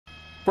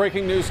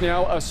Breaking news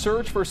now, a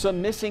search for some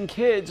missing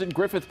kids in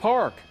Griffith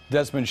Park.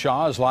 Desmond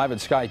Shaw is live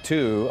at Sky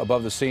 2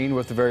 above the scene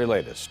with the very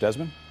latest.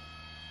 Desmond?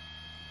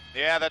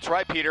 Yeah, that's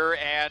right, Peter.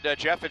 And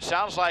Jeff, it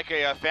sounds like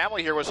a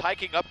family here was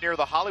hiking up near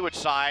the Hollywood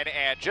sign,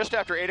 and just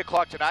after 8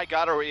 o'clock tonight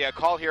got a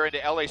call here into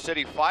LA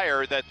City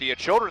Fire that the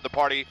children of the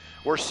party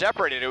were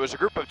separated. It was a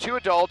group of 2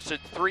 adults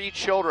and 3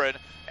 children,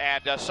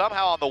 and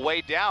somehow on the way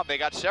down they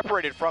got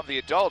separated from the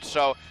adults.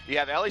 So you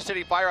have LA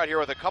City Fire out here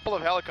with a couple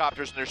of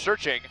helicopters, and they're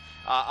searching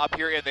up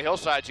here in the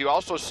hillsides. You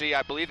also see,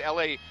 I believe,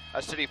 LA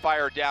City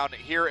Fire down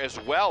here as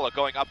well,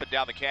 going up and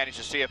down the canyons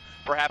to see if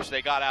perhaps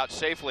they got out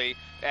safely.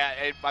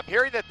 And I'm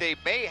hearing that they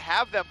may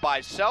have them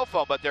by cell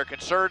phone, but they're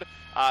concerned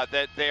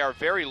that they are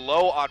very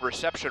low on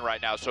reception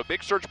right now. So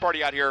big search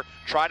party out here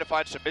trying to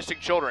find some missing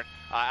children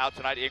out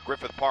tonight in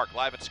Griffith Park.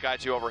 Live in Sky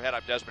 2 overhead,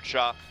 I'm Desmond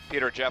Shaw.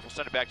 Peter and Jeff, we'll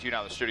send it back to you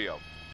now in the studio.